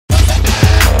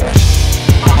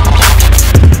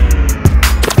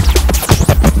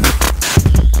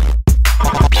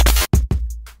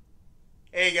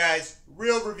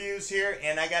Real Reviews here,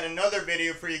 and I got another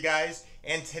video for you guys.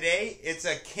 And today it's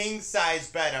a king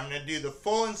size bed. I'm going to do the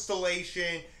full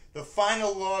installation, the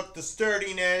final look, the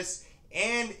sturdiness,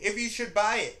 and if you should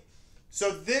buy it. So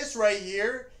this right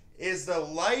here is the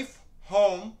Life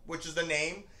Home, which is the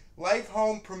name, Life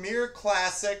Home Premier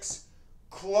Classics.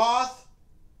 Cloth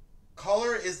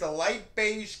color is the light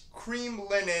beige cream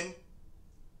linen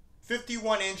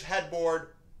 51-inch headboard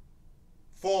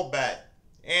full bed.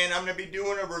 And I'm going to be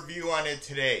doing a review on it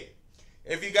today.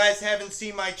 If you guys haven't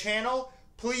seen my channel,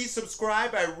 please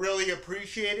subscribe. I really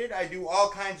appreciate it. I do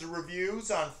all kinds of reviews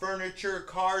on furniture,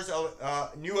 cars,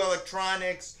 new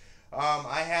electronics.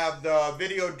 I have the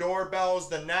video doorbells,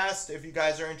 the Nest, if you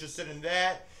guys are interested in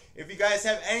that. If you guys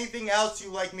have anything else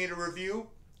you'd like me to review,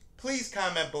 please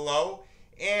comment below.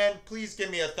 And please give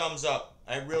me a thumbs up.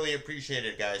 I really appreciate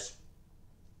it, guys.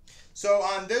 So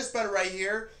on this bed right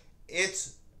here,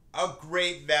 it's a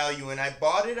great value, and I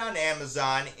bought it on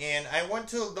Amazon, and I went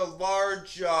to the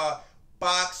large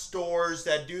box stores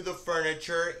that do the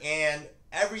furniture, and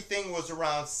everything was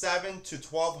around $700 to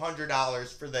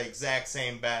 $1,200 for the exact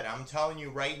same bed. I'm telling you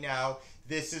right now,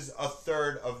 this is a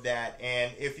third of that.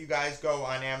 And if you guys go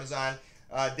on Amazon,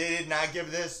 they did not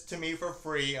give this to me for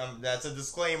free. That's a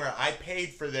disclaimer. I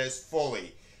paid for this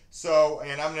fully. So,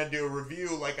 and I'm going to do a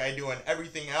review like I do on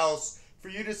everything else, for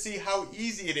you to see how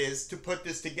easy it is to put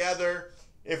this together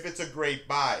if it's a great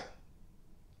buy.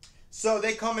 So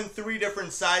they come in 3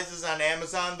 different sizes on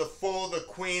Amazon: the full, the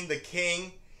queen, the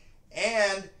king,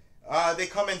 and they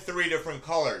come in 3 different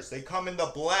colors. They come in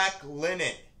the black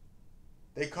linen,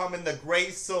 they come in the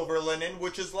gray silver linen,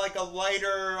 which is like a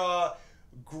lighter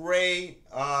gray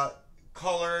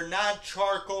color, not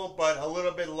charcoal, but a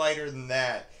little bit lighter than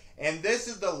that. And this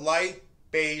is the light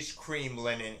beige cream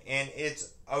linen, and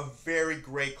it's a very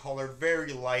great color,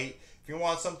 very light. If you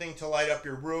want something to light up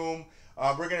your room,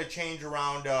 we're going to change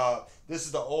around. This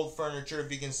is the old furniture.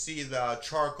 If you can see the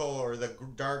charcoal or the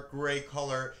dark gray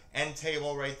color end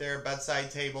table right there,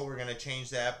 bedside table, we're going to change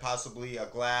that, possibly a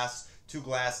glass, 2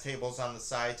 glass tables on the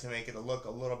side to make it look a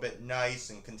little bit nice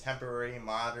and contemporary and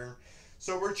modern.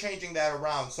 So we're changing that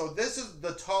around. So this is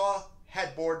the tall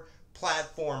headboard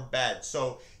platform bed.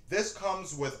 So this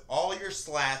comes with all your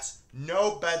slats,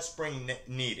 no bed spring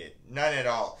needed, none at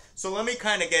all. So let me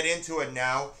kind of get into it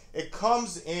now. It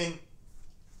comes in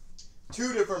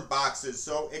 2 different boxes.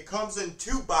 So it comes in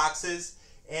 2 boxes,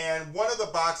 and one of the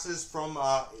boxes from,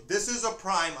 this is a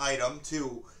prime item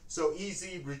too, so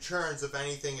easy returns if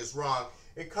anything is wrong.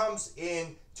 It comes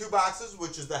in 2 boxes,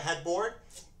 which is the headboard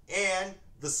and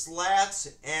the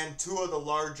slats and 2 of the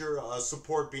larger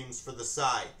support beams for the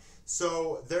side.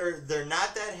 So they're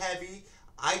not that heavy.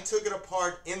 I took it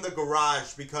apart in the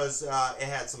garage because it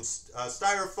had some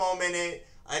styrofoam in it.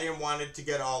 I didn't want it to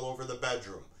get all over the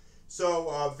bedroom.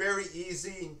 So very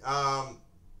easy.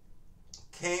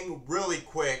 Came really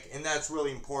quick, and that's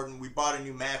really important. We bought a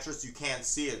new mattress. You can't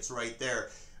see it. It's right there.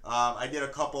 I did a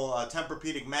couple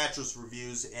Tempur-Pedic mattress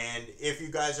reviews, and if you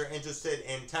guys are interested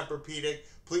in Tempur-Pedic,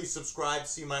 please subscribe.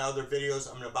 See my other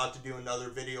videos. I'm about to do another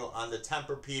video on the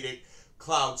Tempur-Pedic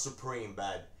Cloud Supreme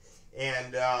bed.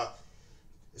 And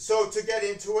so to get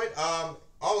into it,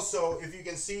 also, if you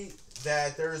can see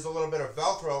that there's a little bit of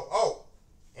Velcro. Oh,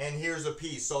 and here's a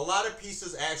piece. So a lot of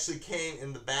pieces actually came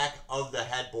in the back of the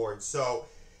headboard. So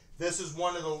this is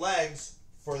one of the legs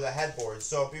for the headboard.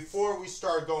 So before we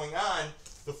start going on,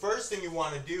 the first thing you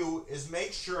want to do is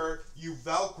make sure you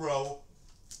Velcro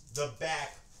the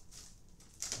back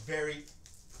very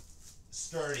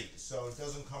sturdy, so it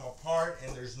doesn't come apart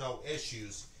and there's no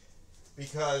issues,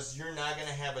 because you're not going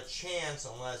to have a chance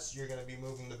unless you're going to be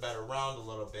moving the bed around a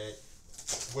little bit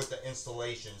with the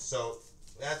installation. So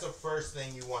that's the first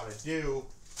thing you want to do.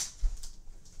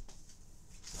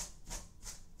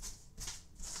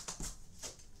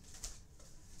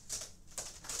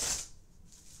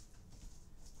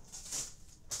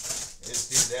 Is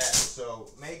do that. So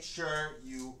make sure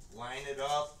you line it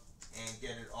up and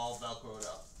get it all Velcroed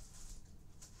up.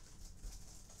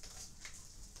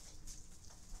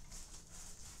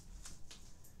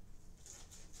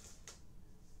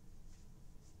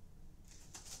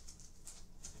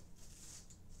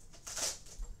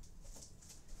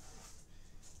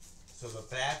 So the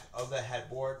back of the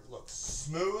headboard looks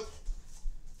smooth.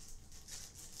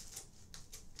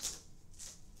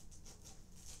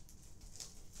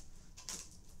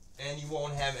 And you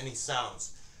won't have any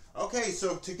sounds. Okay,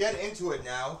 so to get into it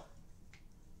now,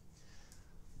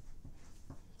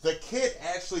 the kit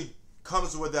actually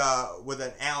comes with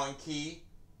an Allen key,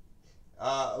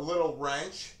 a little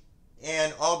wrench,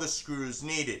 and all the screws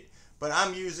needed. But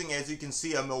I'm using, as you can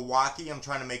see, a Milwaukee. I'm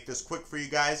trying to make this quick for you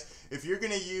guys. If you're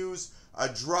going to use a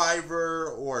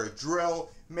driver or a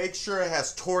drill, make sure it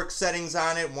has torque settings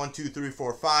on it, 1, 2, 3,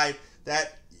 4, 5.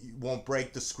 That won't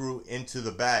break the screw into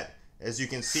the bed. As you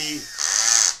can see,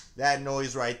 that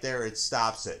noise right there, it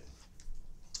stops it.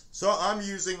 So I'm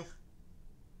using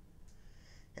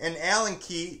an Allen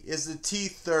key, is the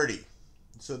T30.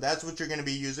 So that's what you're going to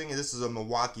be using. This is a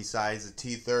Milwaukee size, a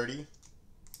T30.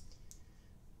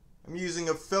 I'm using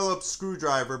a Phillips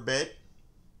screwdriver bit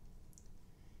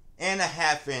and a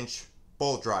 1/2 inch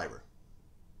bolt driver,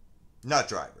 nut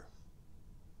driver.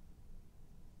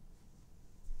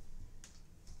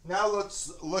 Now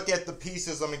let's look at the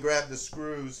pieces. Let me grab the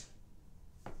screws.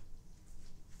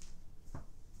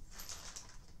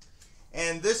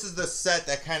 And this is the set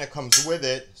that kind of comes with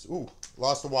it. Ooh,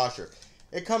 lost the washer.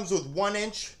 It comes with 1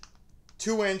 inch,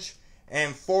 2 inch,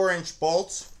 and 4 inch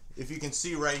bolts, if you can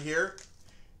see right here.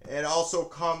 It also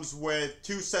comes with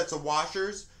 2 sets of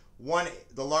washers. One,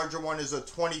 the larger one is a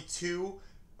 22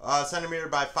 centimeter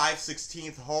by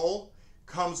 5/16 hole.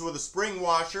 Comes with a spring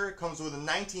washer. Comes with a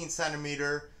 19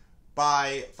 centimeter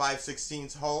by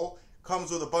 5/16 hole.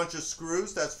 Comes with a bunch of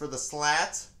screws. That's for the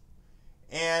slats.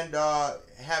 And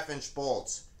 1/2 inch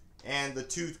bolts. And the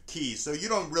 2 keys. So you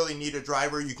don't really need a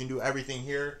driver. You can do everything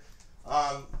here.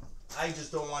 I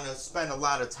just don't want to spend a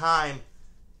lot of time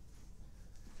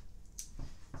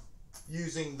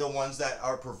using the ones that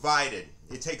are provided.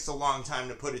 It takes a long time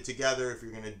to put it together if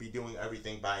you're going to be doing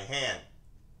everything by hand.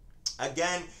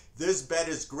 Again, this bed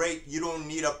is great. You don't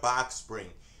need a box spring.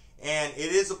 And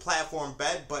it is a platform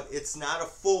bed, but it's not a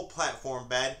full platform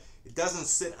bed. It doesn't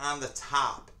sit on the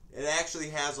top. It actually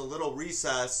has a little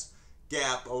recess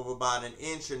gap of about an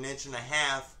inch and a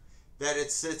half that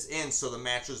it sits in so the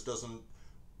mattress doesn't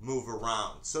move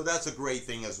around. So that's a great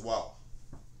thing as well.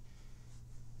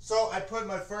 So I put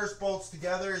my first bolts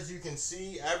together. As you can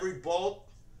see, every bolt,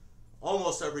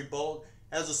 almost every bolt,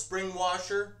 has a spring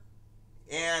washer,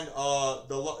 and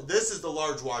this is the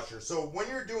large washer. So when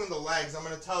you're doing the legs, I'm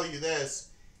going to tell you this,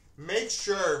 make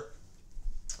sure,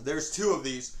 there's 2 of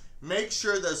these, make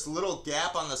sure this little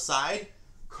gap on the side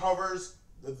covers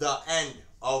the end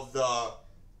of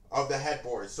the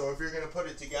headboard. So if you're going to put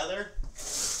it together,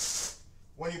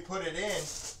 when you put it in,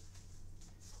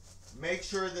 make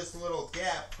sure this little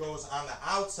gap goes on the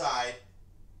outside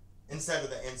instead of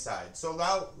the inside. So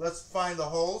now let's find the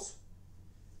holes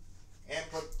and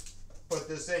put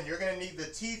this in. You're going to need the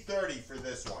T30 for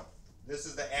this one. This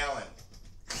is the Allen.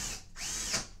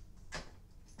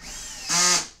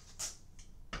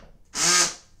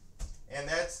 And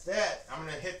that's that. I'm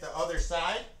going to hit the other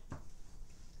side.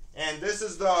 And this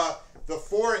is the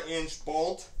 4-inch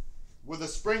bolt with a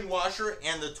spring washer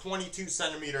and the 22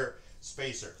 centimeter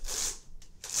spacer.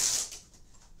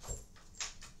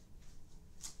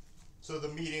 So the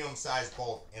medium-sized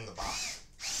bolt in the box.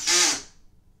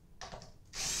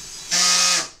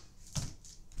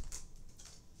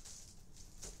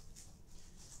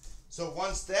 So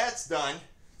once that's done,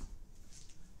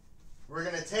 we're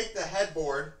going to take the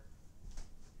headboard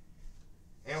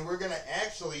and we're going to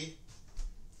actually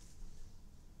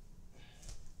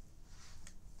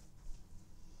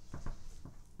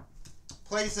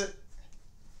place it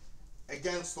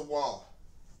against the wall.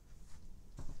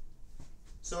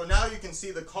 So now you can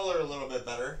see the color a little bit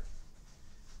better.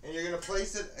 And you're going to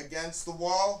place it against the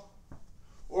wall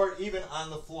or even on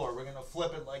the floor. We're going to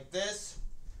flip it like this.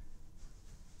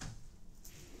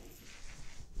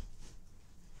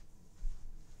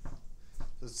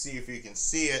 Let's see if you can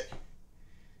see it.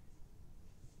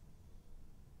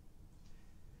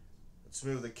 Let's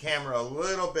move the camera a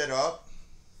little bit up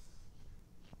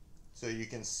so you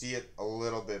can see it a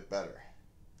little bit better.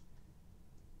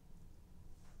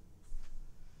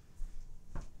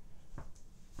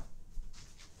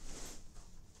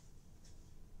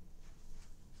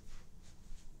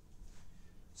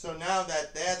 So now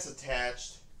that that's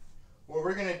attached, what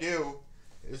we're going to do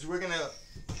is we're going to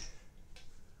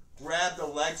grab the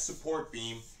leg support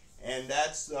beam, and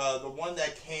that's the one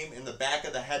that came in the back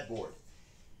of the headboard.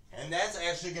 And that's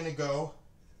actually going to go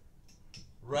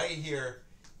right here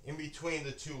in between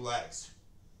the 2 legs.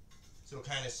 So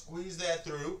kind of squeeze that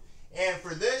through. And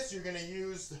for this, you're going to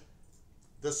use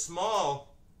the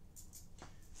small,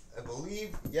 I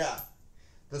believe, yeah,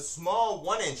 the small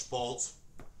 1-inch bolts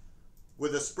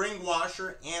with a spring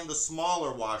washer and the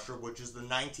smaller washer, which is the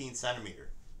 19 centimeter.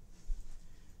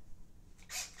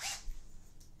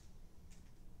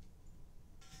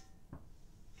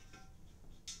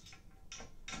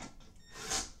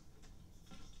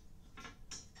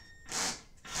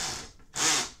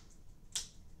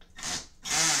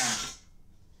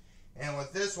 And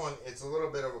with this one, it's a little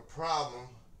bit of a problem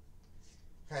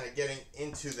kind of getting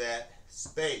into that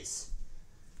space.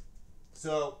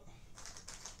 So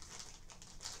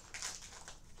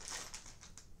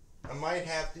I might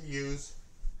have to use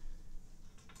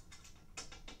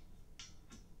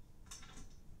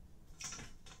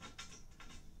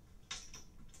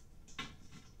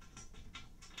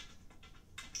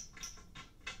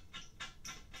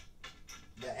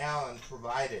the Allen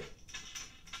provided.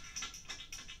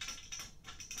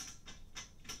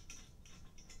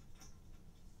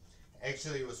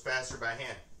 Actually, it was faster by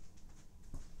hand.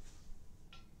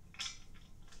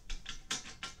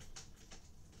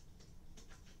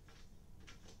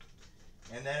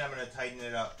 And then I'm going to tighten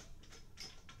it up.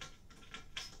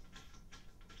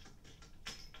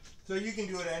 So you can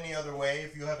do it any other way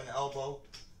if you have an elbow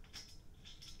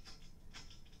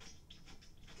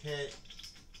kit.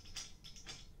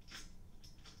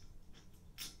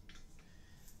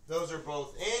 Those are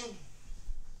both in.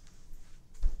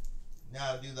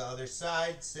 Now do the other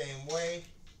side, same way.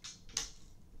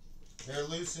 They're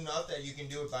loose enough that you can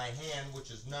do it by hand,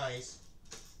 which is nice.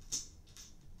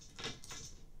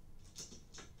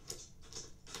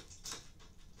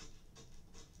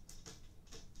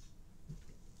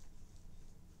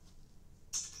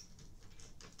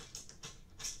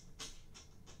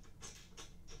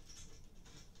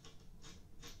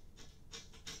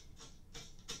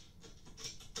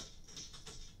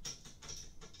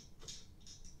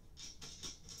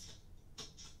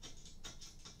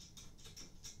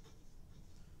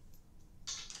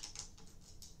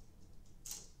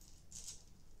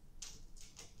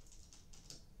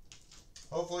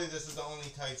 Hopefully this is the only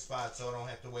tight spot so I don't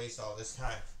have to waste all this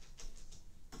time.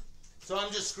 So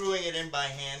I'm just screwing it in by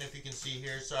hand, if you can see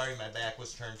here. Sorry, my back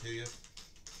was turned to you.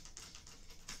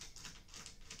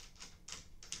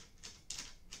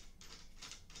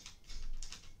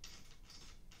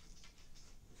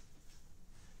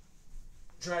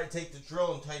 Try to take the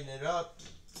drill and tighten it up.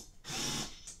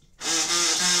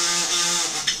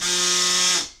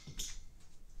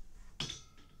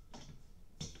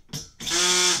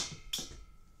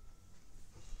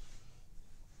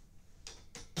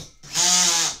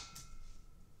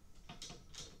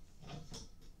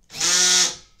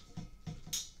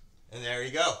 And there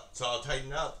you go. It's all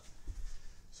tightened up.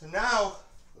 So now,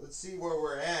 let's see where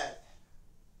we're at.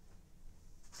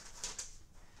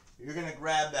 You're going to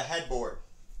grab the headboard.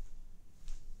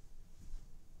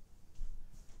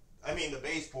 I mean the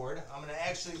baseboard. I'm going to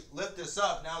actually lift this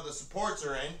up now the supports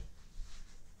are in.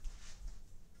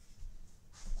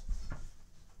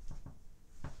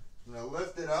 I'm going to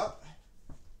lift it up.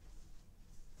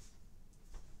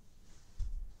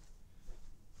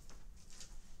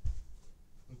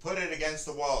 And put it against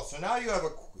the wall. So now you have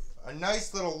a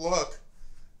nice little look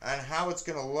on how it's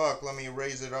going to look. Let me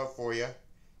raise it up for you.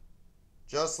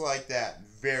 Just like that.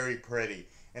 Very pretty.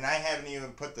 And I haven't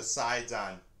even put the sides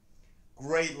on.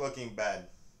 Great looking bed.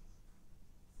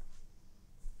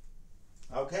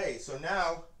 Okay, so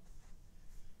now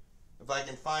if I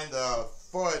can find the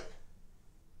foot,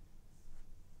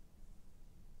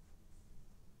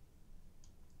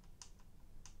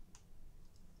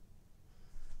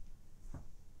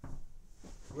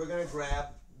 we're going to grab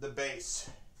the base.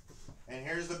 And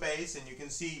here's the base, and you can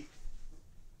see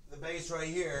the base right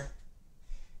here.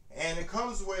 And it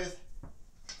comes with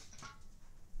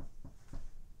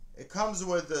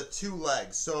the two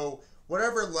legs. So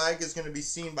whatever leg is going to be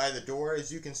seen by the door,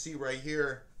 as you can see right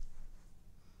here,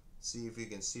 see if you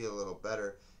can see a little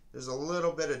better. There's a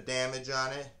little bit of damage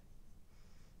on it,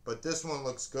 but this one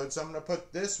looks good. So I'm going to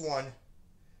put this one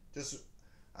just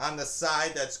on the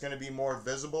side that's going to be more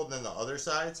visible than the other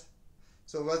sides.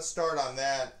 So let's start on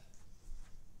that.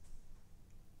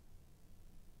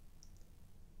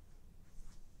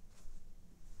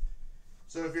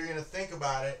 So if you're going to think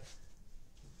about it,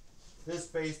 this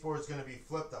baseboard is going to be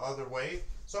flipped the other way.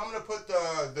 So I'm going to put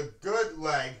the good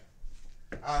leg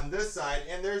on this side,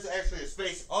 and there's actually a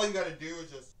space. All you got to do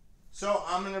is just... So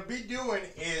I'm going to be doing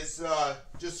is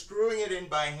just screwing it in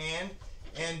by hand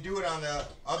and do it on the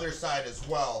other side as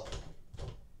well.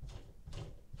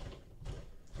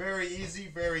 Very easy,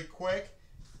 very quick.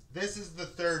 This is the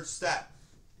third step.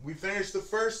 We finished the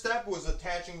first step was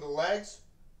attaching the legs.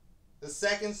 The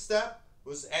second step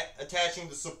was attaching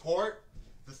the support.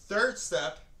 The third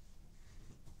step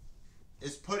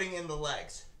is putting in the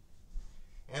legs.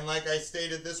 And like I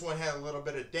stated, this one had a little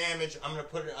bit of damage. I'm going to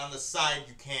put it on the side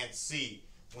you can't see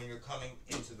when you're coming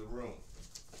into the room.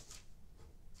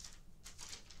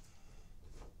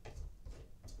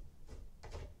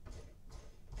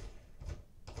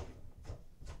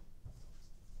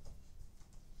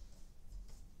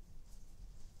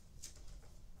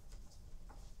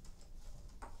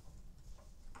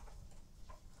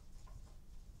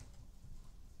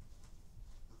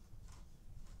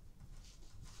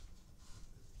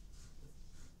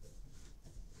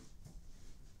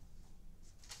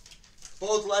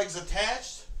 both legs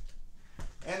attached.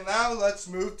 And now let's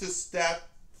move to step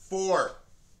 4.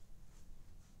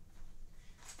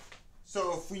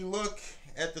 So if we look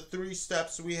at the 3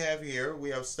 steps we have here,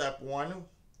 we have step 1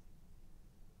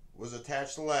 was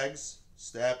attach the legs.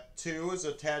 Step 2 is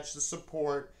attach the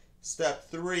support. Step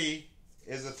 3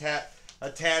 is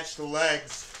attach the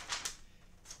legs.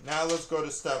 Now let's go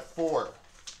to step 4.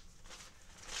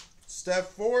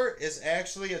 Step 4 is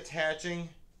actually attaching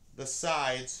the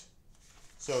sides.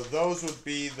 So those would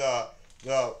be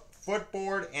the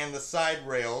footboard and the side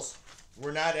rails.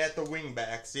 We're not at the wing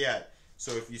backs yet.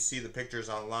 So if you see the pictures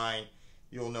online,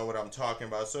 you'll know what I'm talking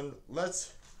about. So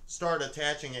let's start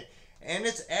attaching it. And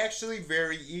it's actually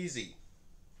very easy.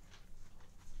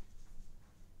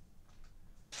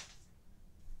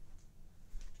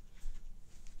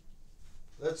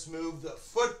 Let's move the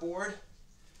footboard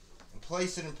and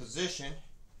place it in position,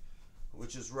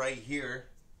 which is right here.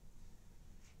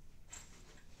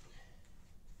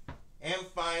 And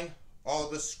find all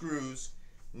the screws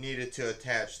needed to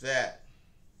attach that.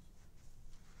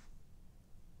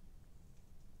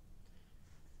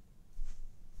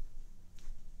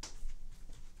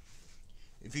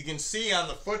 If you can see on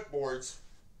the footboards,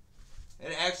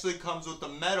 it actually comes with the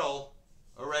metal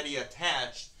already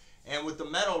attached. And with the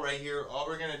metal right here, all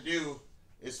we're going to do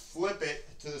is flip it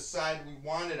to the side we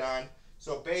want it on.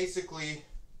 So basically,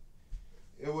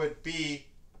 it would be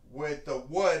with the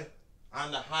wood on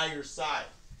the higher side.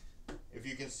 If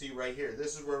you can see right here,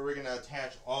 this is where we're going to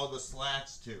attach all the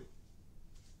slats to.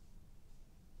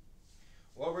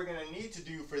 What we're going to need to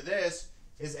do for this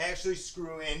is actually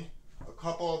screw in a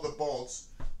couple of the bolts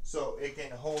so it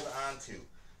can hold on to.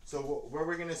 So what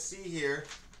we're going to see here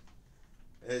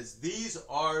is these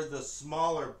are the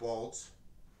smaller bolts,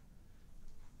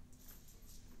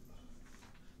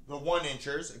 the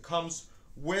 1-inchers. It comes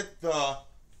with the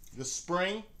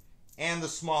spring and the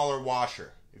smaller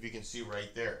washer, if you can see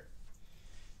right there.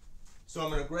 So I'm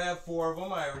going to grab 4 of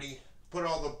them. I already put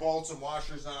all the bolts and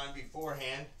washers on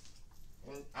beforehand,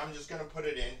 and I'm just going to put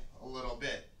it in a little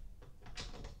bit.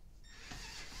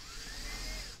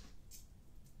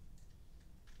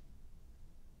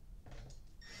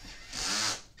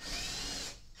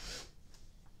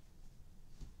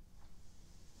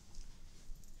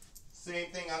 Same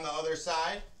thing on the other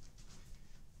side.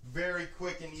 Very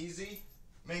quick and easy.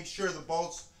 Make sure the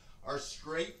bolts are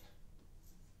straight.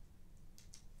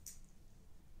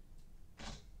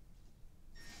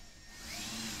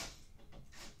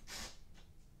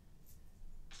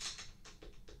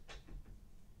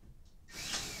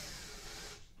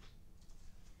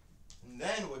 And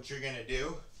then what you're going to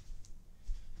do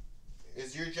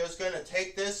is you're just going to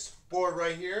take this board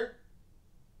right here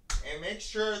and make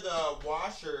sure the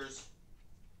washers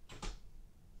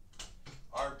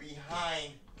are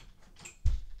behind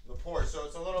the port. So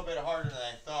it's a little bit harder than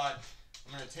I thought.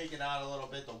 I'm going to take it out a little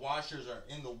bit. The washers are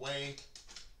in the way.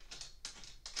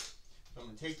 So I'm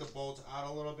going to take the bolts out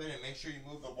a little bit and make sure you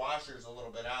move the washers a little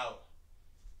bit out.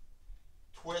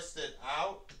 Twist it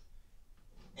out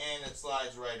and it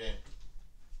slides right in.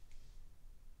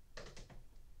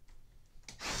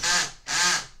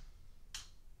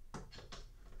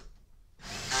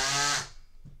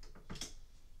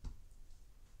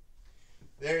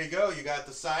 There you go, you got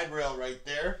the side rail right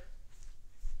there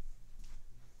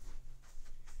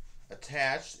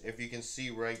attached, if you can see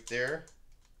right there.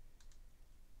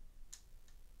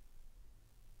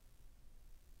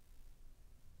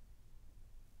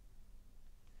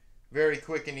 Very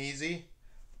quick and easy.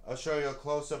 I'll show you a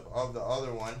close-up of the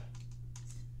other one.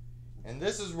 And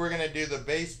this is, we're going to do the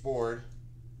baseboard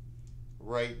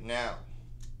right now.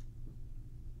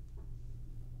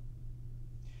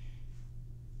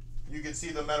 You can see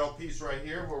the metal piece right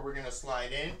here where we're going to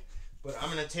slide in. But I'm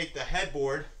going to take the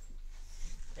headboard,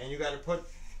 and you got to put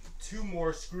 2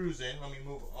 more screws in. Let me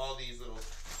move all these little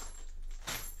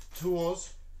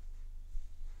tools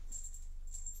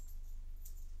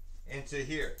into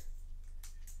here.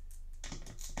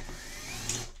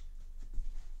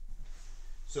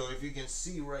 So if you can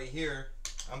see right here,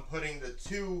 I'm putting the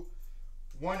 2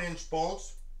 1-inch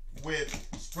bolts with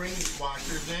spring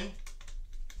washers in.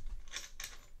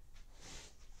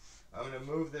 I'm going to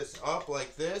move this up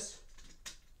like this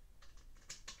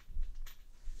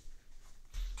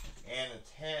and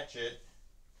attach it.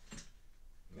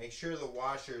 Make sure the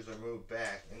washers are moved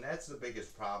back, and that's the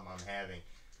biggest problem I'm having,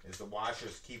 is the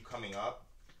washers keep coming up,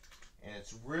 and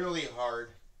it's really hard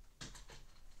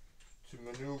to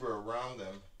maneuver around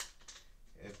them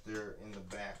if they're in the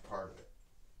back part of it.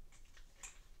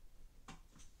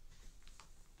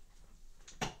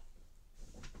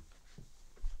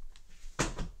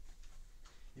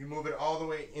 You move it all the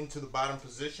way into the bottom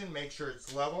position. Make sure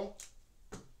it's level.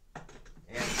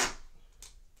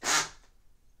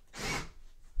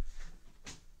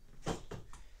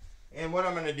 And what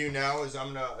I'm going to do now is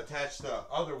I'm going to attach the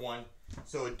other one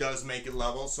so it does make it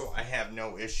level, so I have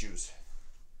no issues.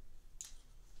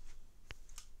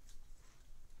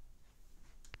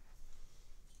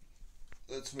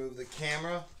 Let's move the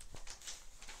camera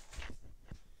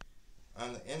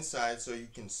on the inside so you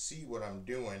can see what I'm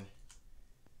doing.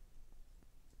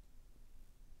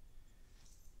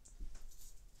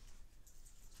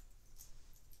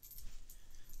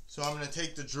 So I'm going to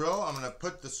take the drill, I'm going to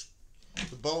put the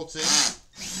bolts in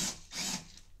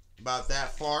about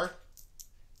that far,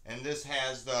 and this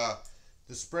has the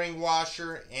spring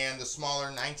washer and the smaller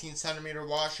 19 centimeter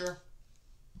washer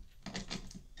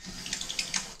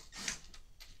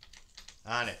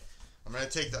on it. I'm going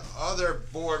to take the other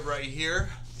board right here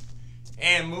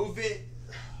and move it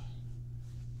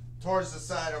towards the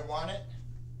side I want it.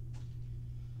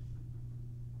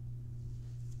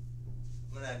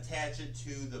 I'm going to attach it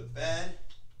to the bed.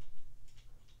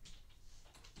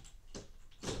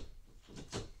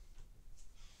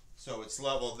 So it's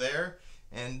level there.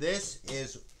 And this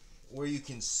is where you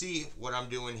can see what I'm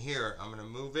doing here. I'm going to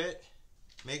move it.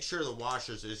 Make sure the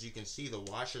washers, as you can see, the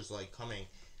washer's like coming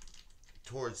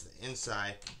towards the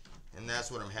inside. And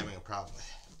that's what I'm having a problem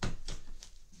with.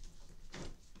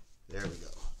 There we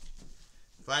go.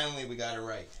 Finally, we got it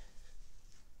right.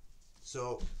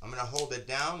 So I'm going to hold it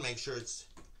down, make sure it's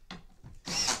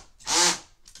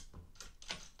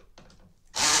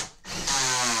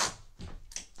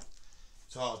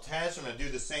all attached. I'm going to do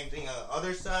the same thing on the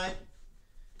other side.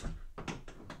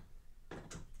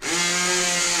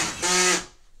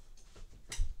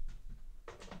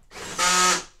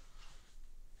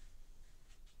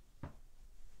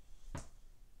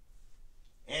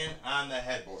 And on the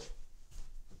headboard.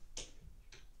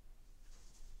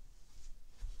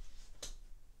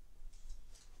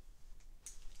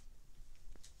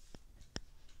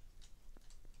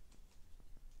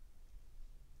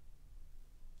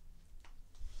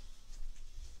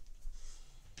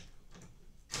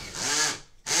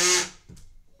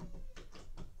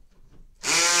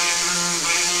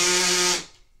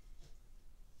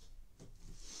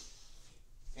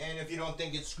 If you don't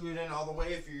think it's screwed in all the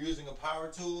way, if you're using a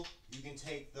power tool, you can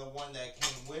take the one that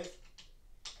came with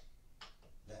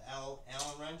the Allen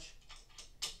wrench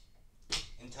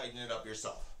and tighten it up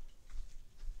yourself.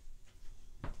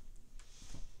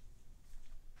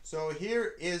 So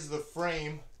here is the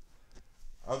frame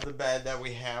of the bed that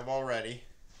we have already.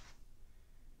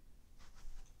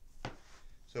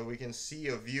 So we can see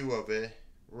a view of it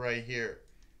right here.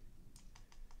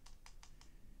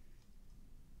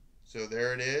 So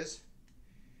there it is.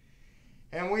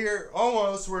 And we're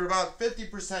about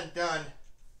 50% done.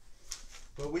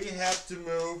 But we have to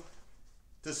move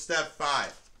to step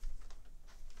 5.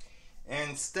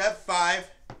 And step 5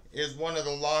 is one of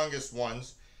the longest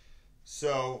ones.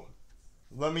 So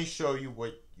let me show you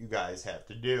what you guys have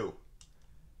to do.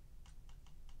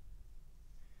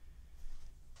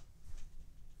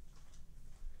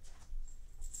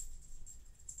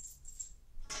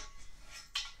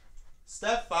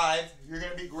 Step 5, you're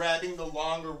going to be grabbing the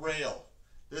longer rail.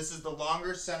 This is the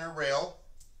longer center rail.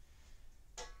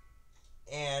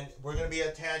 And we're going to be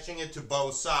attaching it to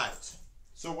both sides.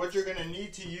 So what you're going to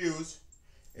need to use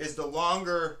is the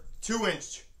longer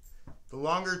 2-inch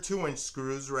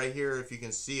screws right here, if you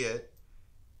can see it.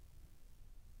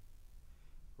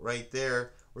 Right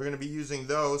there. We're going to be using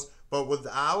those, but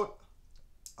without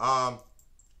the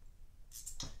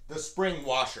spring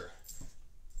washer.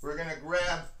 We're going to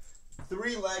grab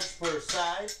 3 legs per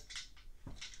side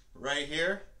right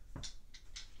here.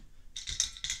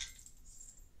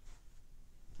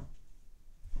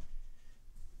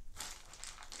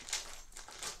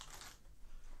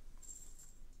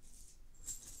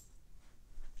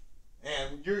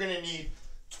 And you're going to need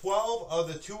 12 of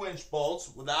the 2-inch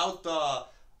bolts without the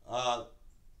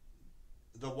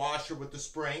washer with the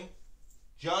spring.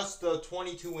 Just the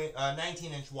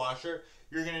 19-inch washer.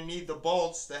 You're going to need the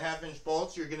bolts, the 1/2-inch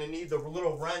bolts. You're going to need the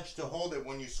little wrench to hold it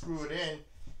when you screw it in.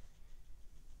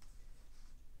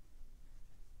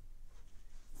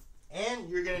 And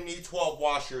you're going to need 12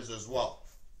 washers as well.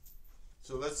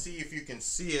 So let's see if you can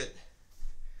see it,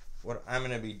 what I'm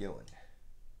going to be doing.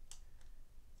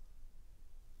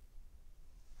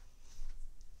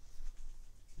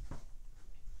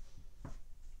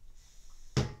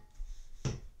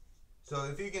 So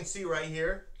if you can see right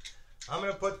here, I'm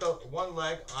going to put the one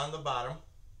leg on the bottom.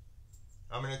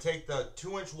 I'm going to take the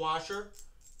 2-inch washer,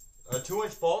 a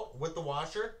 2-inch bolt with the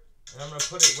washer, and I'm going to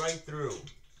put it right through.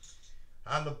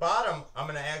 On the bottom, I'm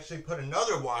going to actually put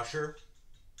another washer,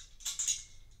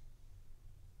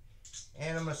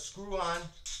 and I'm going to screw on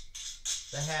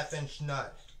the 1/2-inch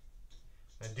nut.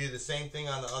 I'm going to do the same thing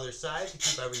on the other side to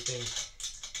keep everything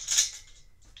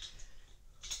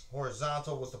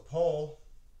horizontal with the pole.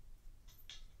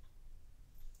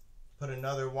 Put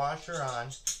another washer on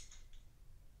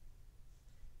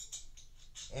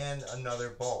and another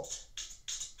bolt.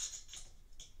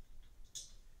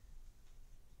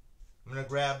 I'm going to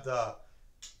grab the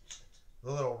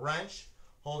little wrench,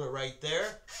 hold it right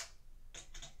there,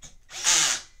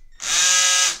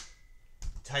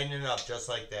 tighten it up just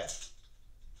like that.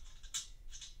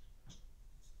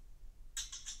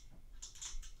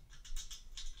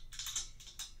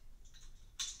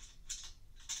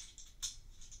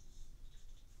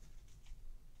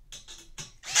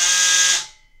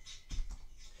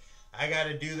 I got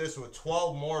to do this with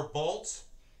 12 more bolts,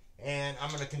 and I'm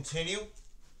going to continue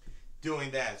doing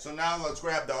that. So now let's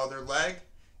grab the other leg,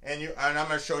 and I'm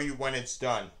going to show you when it's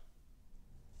done.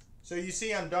 So you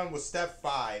see I'm done with step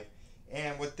 5,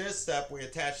 and with this step we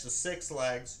attached the 6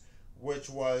 legs,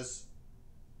 which was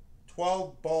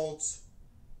 12 bolts,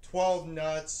 12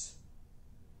 nuts,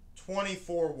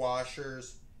 24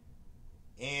 washers,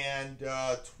 and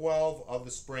 12 of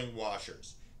the spring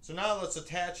washers. So now let's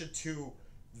attach it to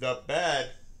the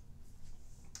bed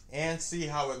and see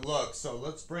how it looks. So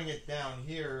let's bring it down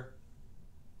here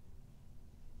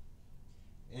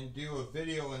and do a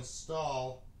video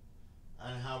install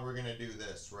on how we're going to do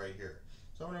this right here.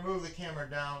 So I'm going to move the camera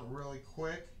down really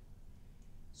quick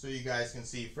so you guys can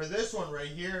see. For this one right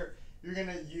here, you're going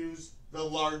to use the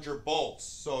larger bolts.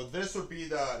 So this would be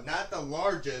the, not the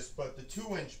largest, but the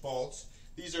 2-inch bolts.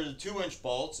 These are the 2-inch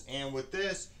bolts, and with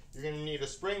this you're going to need a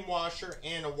spring washer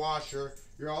and a washer.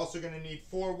 You're also going to need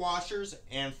 4 washers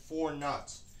and 4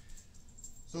 nuts.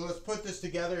 So let's put this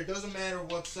together. It doesn't matter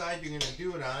what side you're going to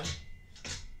do it on.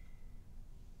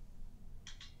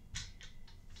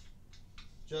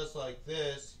 Just like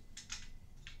this.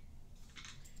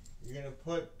 You're going to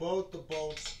put both the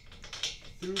bolts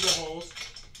through the holes.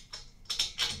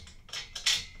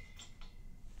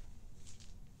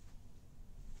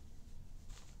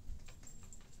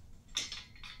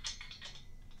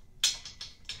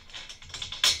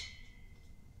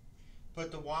 Put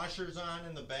the washers on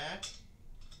in the back.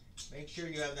 Make sure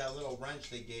you have that little wrench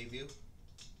they gave you.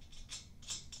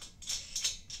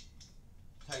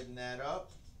 Tighten that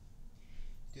up.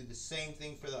 Do the same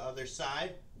thing for the other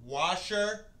side.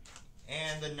 Washer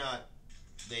and the nut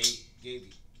they gave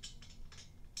you.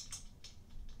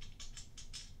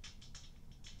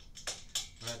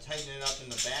 I'm going to tighten it up in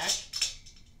the back.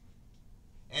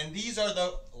 And these are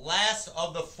the last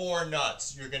of the 4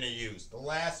 nuts you're going to use. The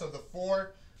last of the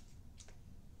 4.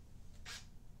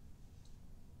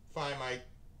 Find my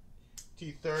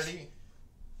T30,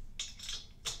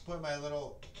 put my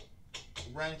little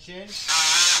wrench in,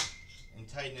 and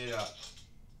tighten it up.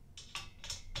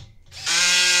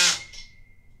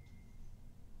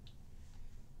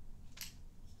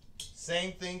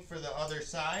 Same thing for the other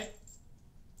side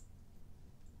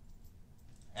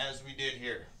as we did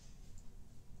here.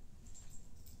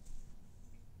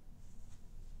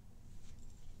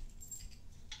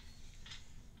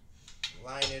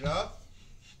 Line it up.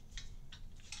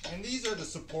 And these are the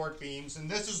support beams, and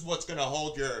this is what's going to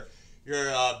hold your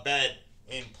bed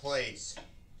in place.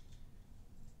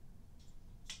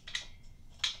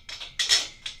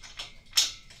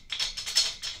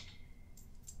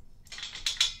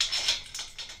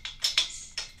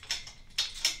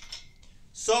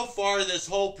 So far, this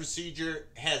whole procedure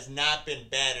has not been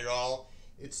bad at all.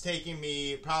 It's taken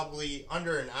me probably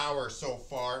under an hour so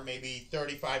far, maybe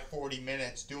 35-40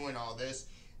 minutes doing all this.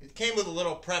 It came with a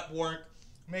little prep work.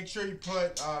 Make sure you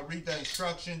read the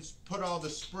instructions, put all the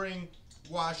spring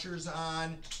washers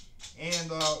on, and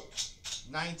the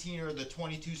 19 or the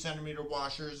 22 centimeter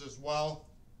washers as well.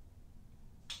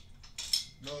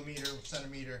 Millimeter,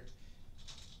 centimeter.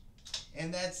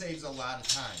 And that saves a lot of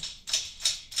time.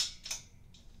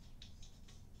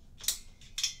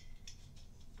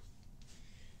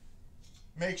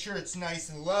 Make sure it's nice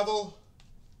and level.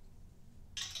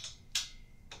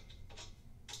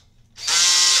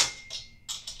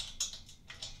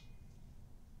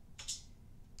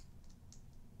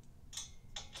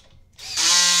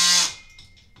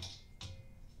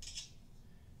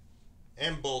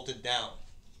 And bolt it down.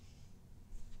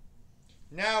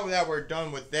 Now that we're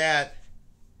done with that,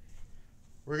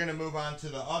 we're going to move on to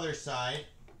the other side.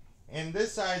 And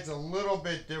this side's a little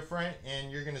bit different,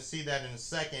 and you're going to see that in a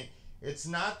second. It's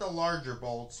not the larger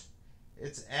bolts.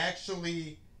 It's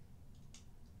actually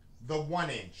the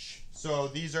 1-inch. So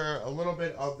these are a little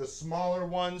bit of the smaller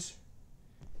ones.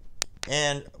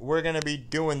 And we're going to be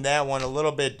doing that one a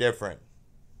little bit different.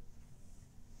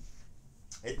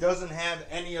 It doesn't have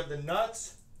any of the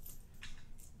nuts.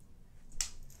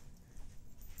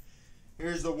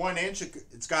 Here's the 1 inch.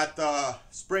 It's got the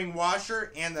spring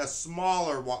washer and the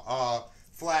smaller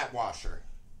flat washer.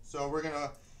 So we're going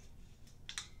to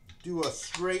do a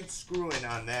straight screw in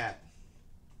on that.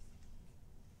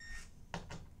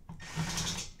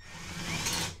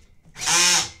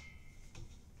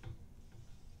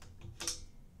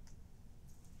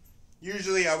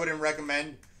 Usually I wouldn't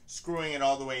recommend screwing it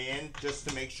all the way in just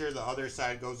to make sure the other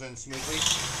side goes in smoothly.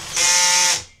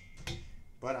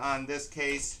 But on this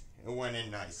case, it went in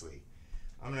nicely.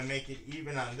 I'm going to make it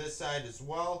even on this side as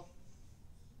well.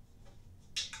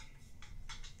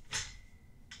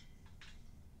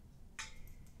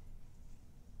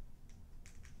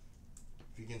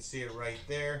 If you can see it right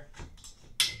there.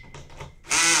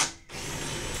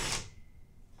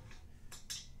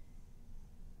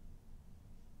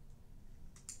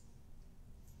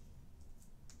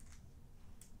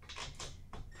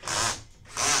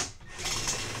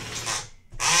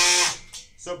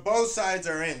 So both sides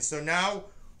are in. So now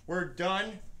we're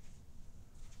done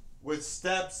with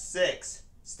step 6.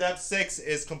 Step 6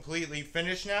 is completely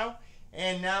finished now.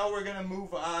 And now we're going to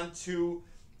move on to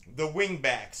the wing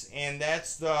backs. And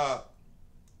that's the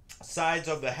sides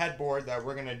of the headboard that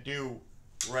we're going to do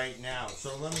right now.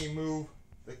 So let me move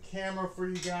the camera for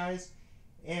you guys.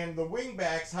 And the wing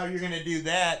backs, how you're going to do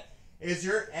that is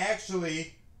you're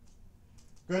actually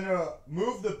going to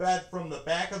move the bed from the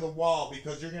back of the wall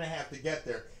because you're going to have to get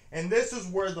there. And this is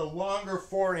where the longer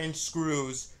 4-inch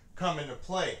screws come into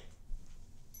play.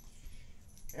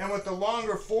 And with the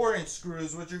longer 4-inch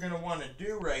screws, what you're going to want to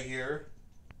do right here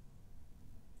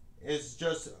is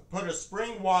just put a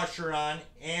spring washer on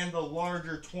and the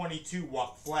larger 22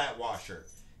 flat washer.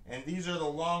 And these are the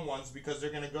long ones because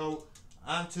they're going to go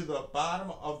onto the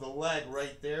bottom of the leg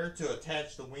right there to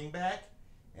attach the wing back.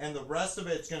 And the rest of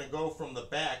it's going to go from the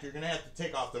back. You're going to have to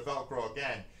take off the Velcro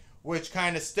again, which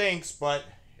kind of stinks, but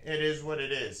it is what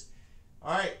it is.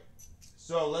 Alright,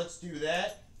 so let's do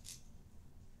that.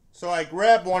 So I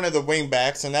grabbed one of the wing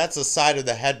backs, and that's the side of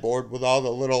the headboard with all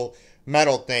the little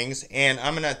metal things, and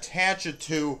I'm going to attach it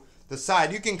to the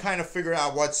side. You can kind of figure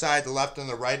out what side the left and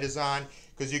the right is on,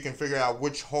 because you can figure out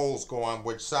which holes go on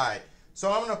which side.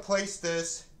 So I'm going to place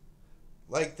this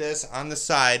like this on the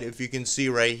side, if you can see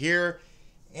right here.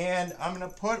 And I'm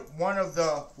going to put one of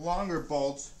the longer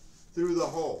bolts through the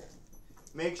hole.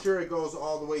 Make sure it goes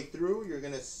all the way through. You're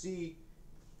going to see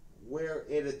where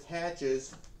it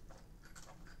attaches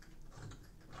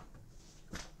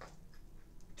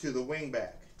to the wing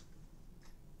back.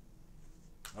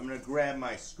 I'm going to grab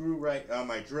my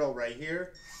my drill right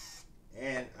here,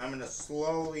 and I'm going to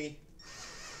slowly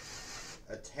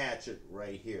attach it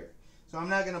right here. So I'm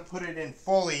not going to put it in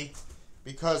fully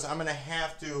because I'm going to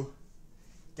have to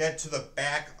get to the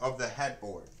back of the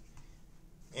headboard.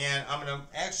 And I'm going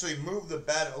to actually move the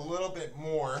bed a little bit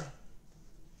more.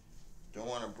 Don't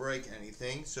want to break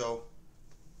anything, so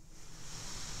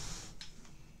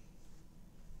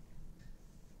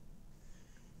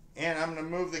and I'm going to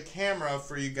move the camera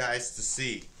for you guys to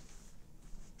see.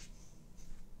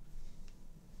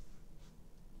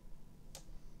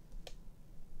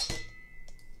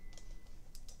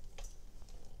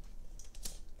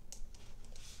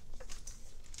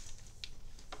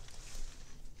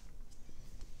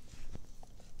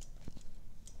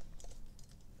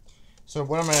 So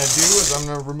what I'm going to do is I'm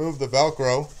going to remove the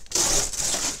Velcro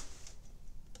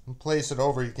and place it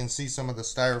over. You can see some of the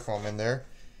styrofoam in there.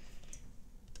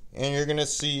 And you're going to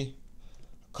see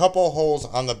a couple holes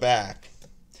on the back.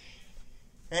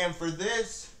 And for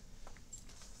this,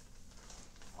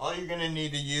 all you're going to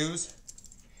need to use,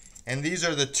 and these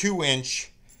are the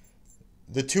 2-inch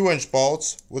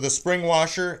bolts with a spring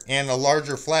washer and a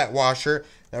larger flat washer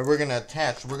that we're going to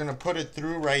attach. We're going to put it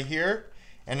through right here.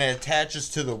 And it attaches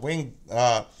to the wing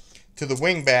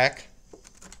back.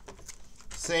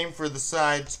 Same for the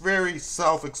side. It's very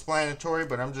self-explanatory,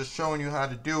 but I'm just showing you how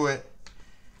to do it.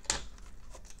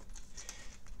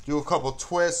 Do a couple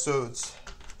twists so it's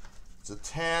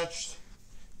attached.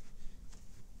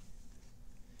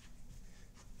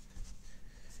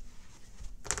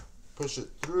 Push it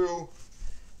through.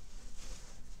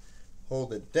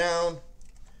 Hold it down.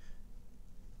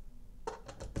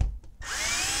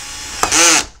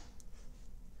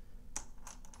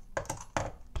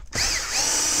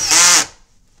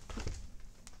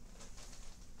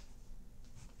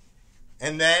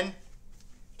 And then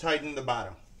tighten the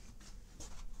bottom.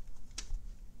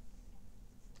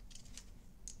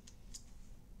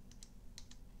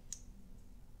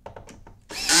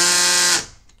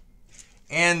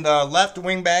 And the left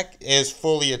wing back is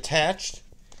fully attached,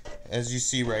 as you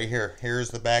see right here. Here's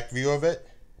the back view of it.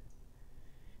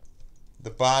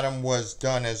 The bottom was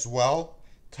done as well,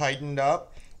 tightened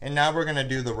up. And now we're going to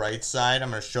do the right side. I'm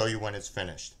going to show you when it's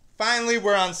finished. Finally,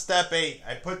 we're on step 8.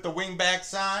 I put the wing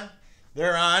backs on.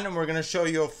 They're on, and we're going to show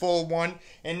you a full one.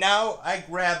 And now I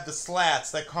grab the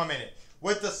slats that come in it.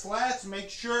 With the slats,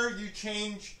 make sure you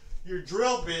change your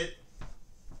drill bit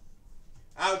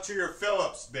out to your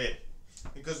Phillips bit,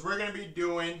 because we're going to be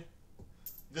doing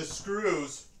the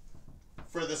screws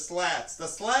for the slats. The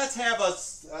slats have a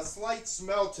slight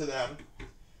smell to them,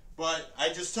 but I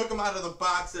just took them out of the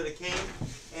box that it came,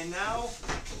 and now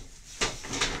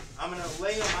I'm going to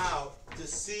lay them out to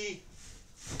see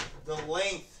the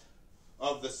length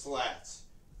of the slats.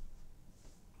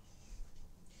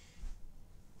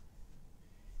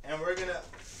 And we're going to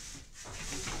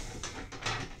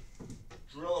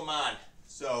drill them on.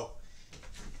 So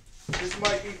this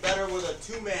might be better with a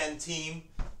 2-man team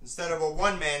instead of a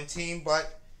 1-man team,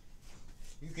 but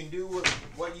you can do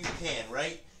what you can,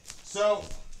 right? So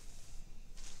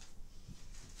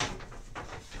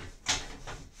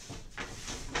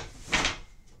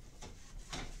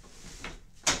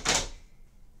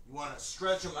you want to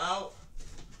stretch them out,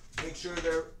 make sure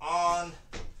they're on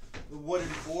the wooden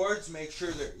boards, make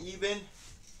sure they're even.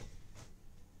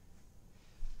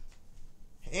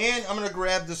 And I'm going to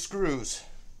grab the screws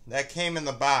that came in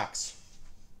the box.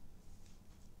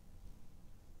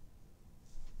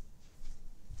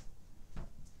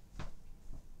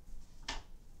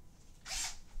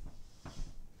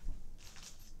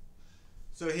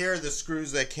 So here are the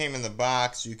screws that came in the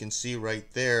box. You can see right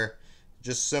there,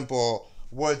 just simple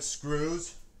wood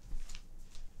screws.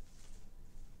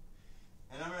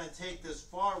 And I'm going to take this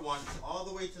far one all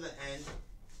the way to the end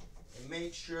and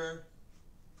make sure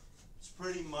it's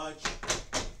pretty much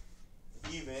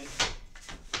even.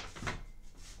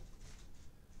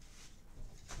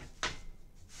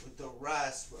 With the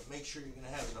rest, but make sure you're going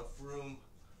to have enough room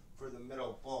for the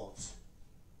middle bolts.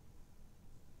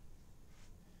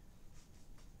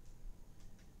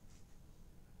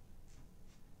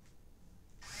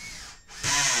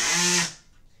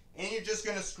 And you're just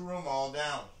going to screw them all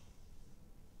down.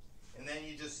 And then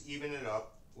you just even it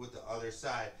up with the other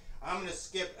side. I'm going to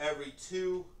skip every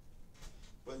 2,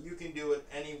 but you can do it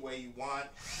any way you want.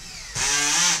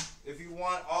 If you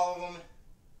want all of them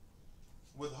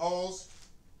with holes,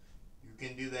 you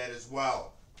can do that as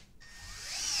well.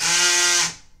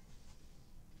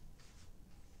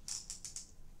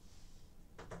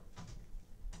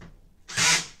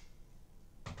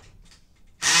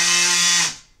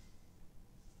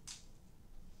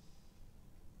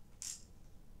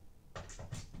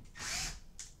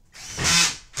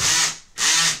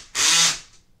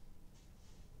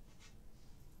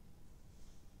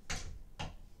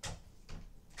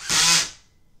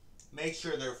 Make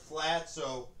sure they're flat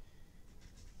so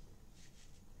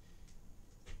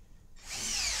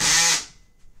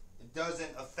it doesn't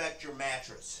affect your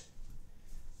mattress.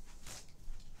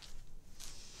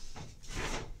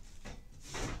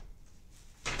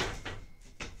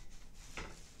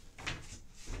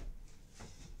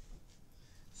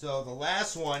 So the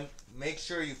last one, make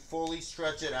sure you fully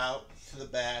stretch it out to the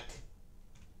back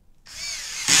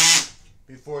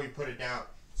before you put it down.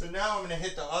 So now I'm going to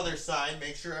hit the other side,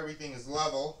 make sure everything is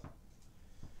level.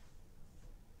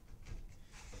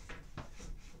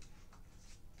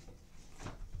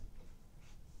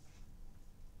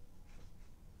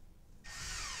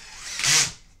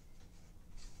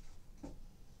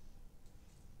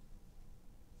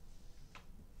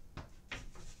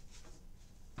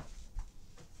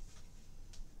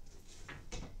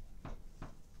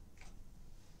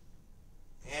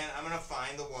 And I'm going to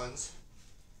find the ones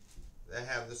that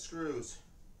have the screws.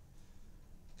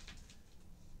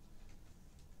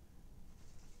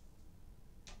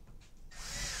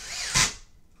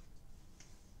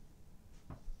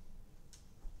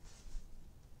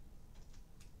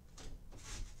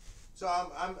 So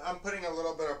I'm putting a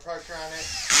little bit of pressure on it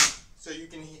so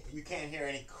you can't hear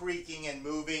any creaking and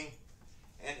moving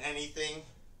and anything.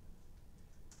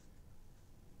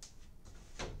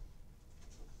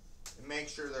 And make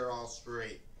sure they're all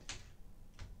straight.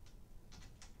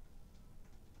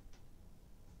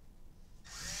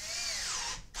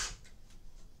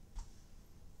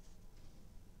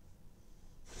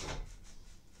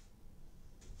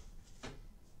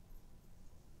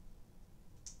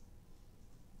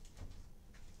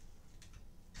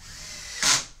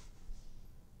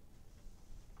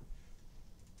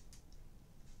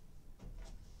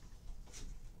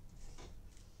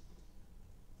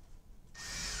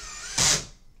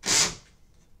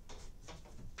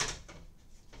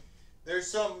 Here's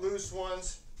some loose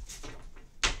ones.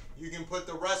 You can put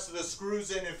the rest of the screws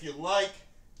in if you like.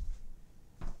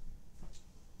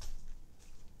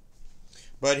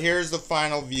 But here's the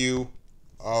final view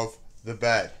of the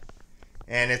bed.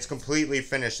 And it's completely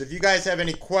finished. If you guys have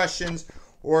any questions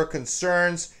or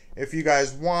concerns, if you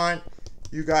guys want,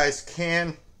 you guys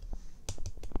can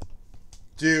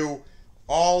do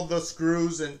all the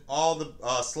screws and all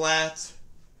the slats.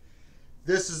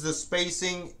 This is the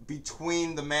spacing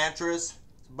between the mattress.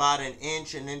 It's about an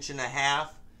inch and a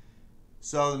half.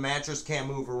 So the mattress can't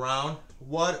move around.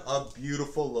 What a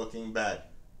beautiful looking bed.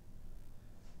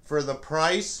 For the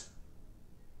price,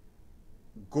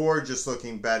 gorgeous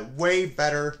looking bed. Way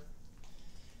better.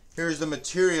 Here's the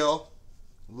material.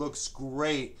 Looks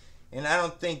great. And I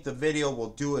don't think the video will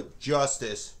do it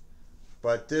justice.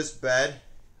 But this bed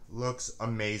looks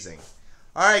amazing.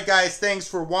 Alright guys, thanks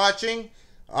for watching.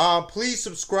 Please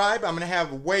subscribe. I'm going to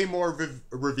have way more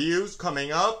reviews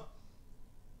coming up.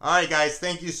 Alright guys,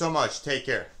 thank you so much. Take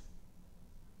care.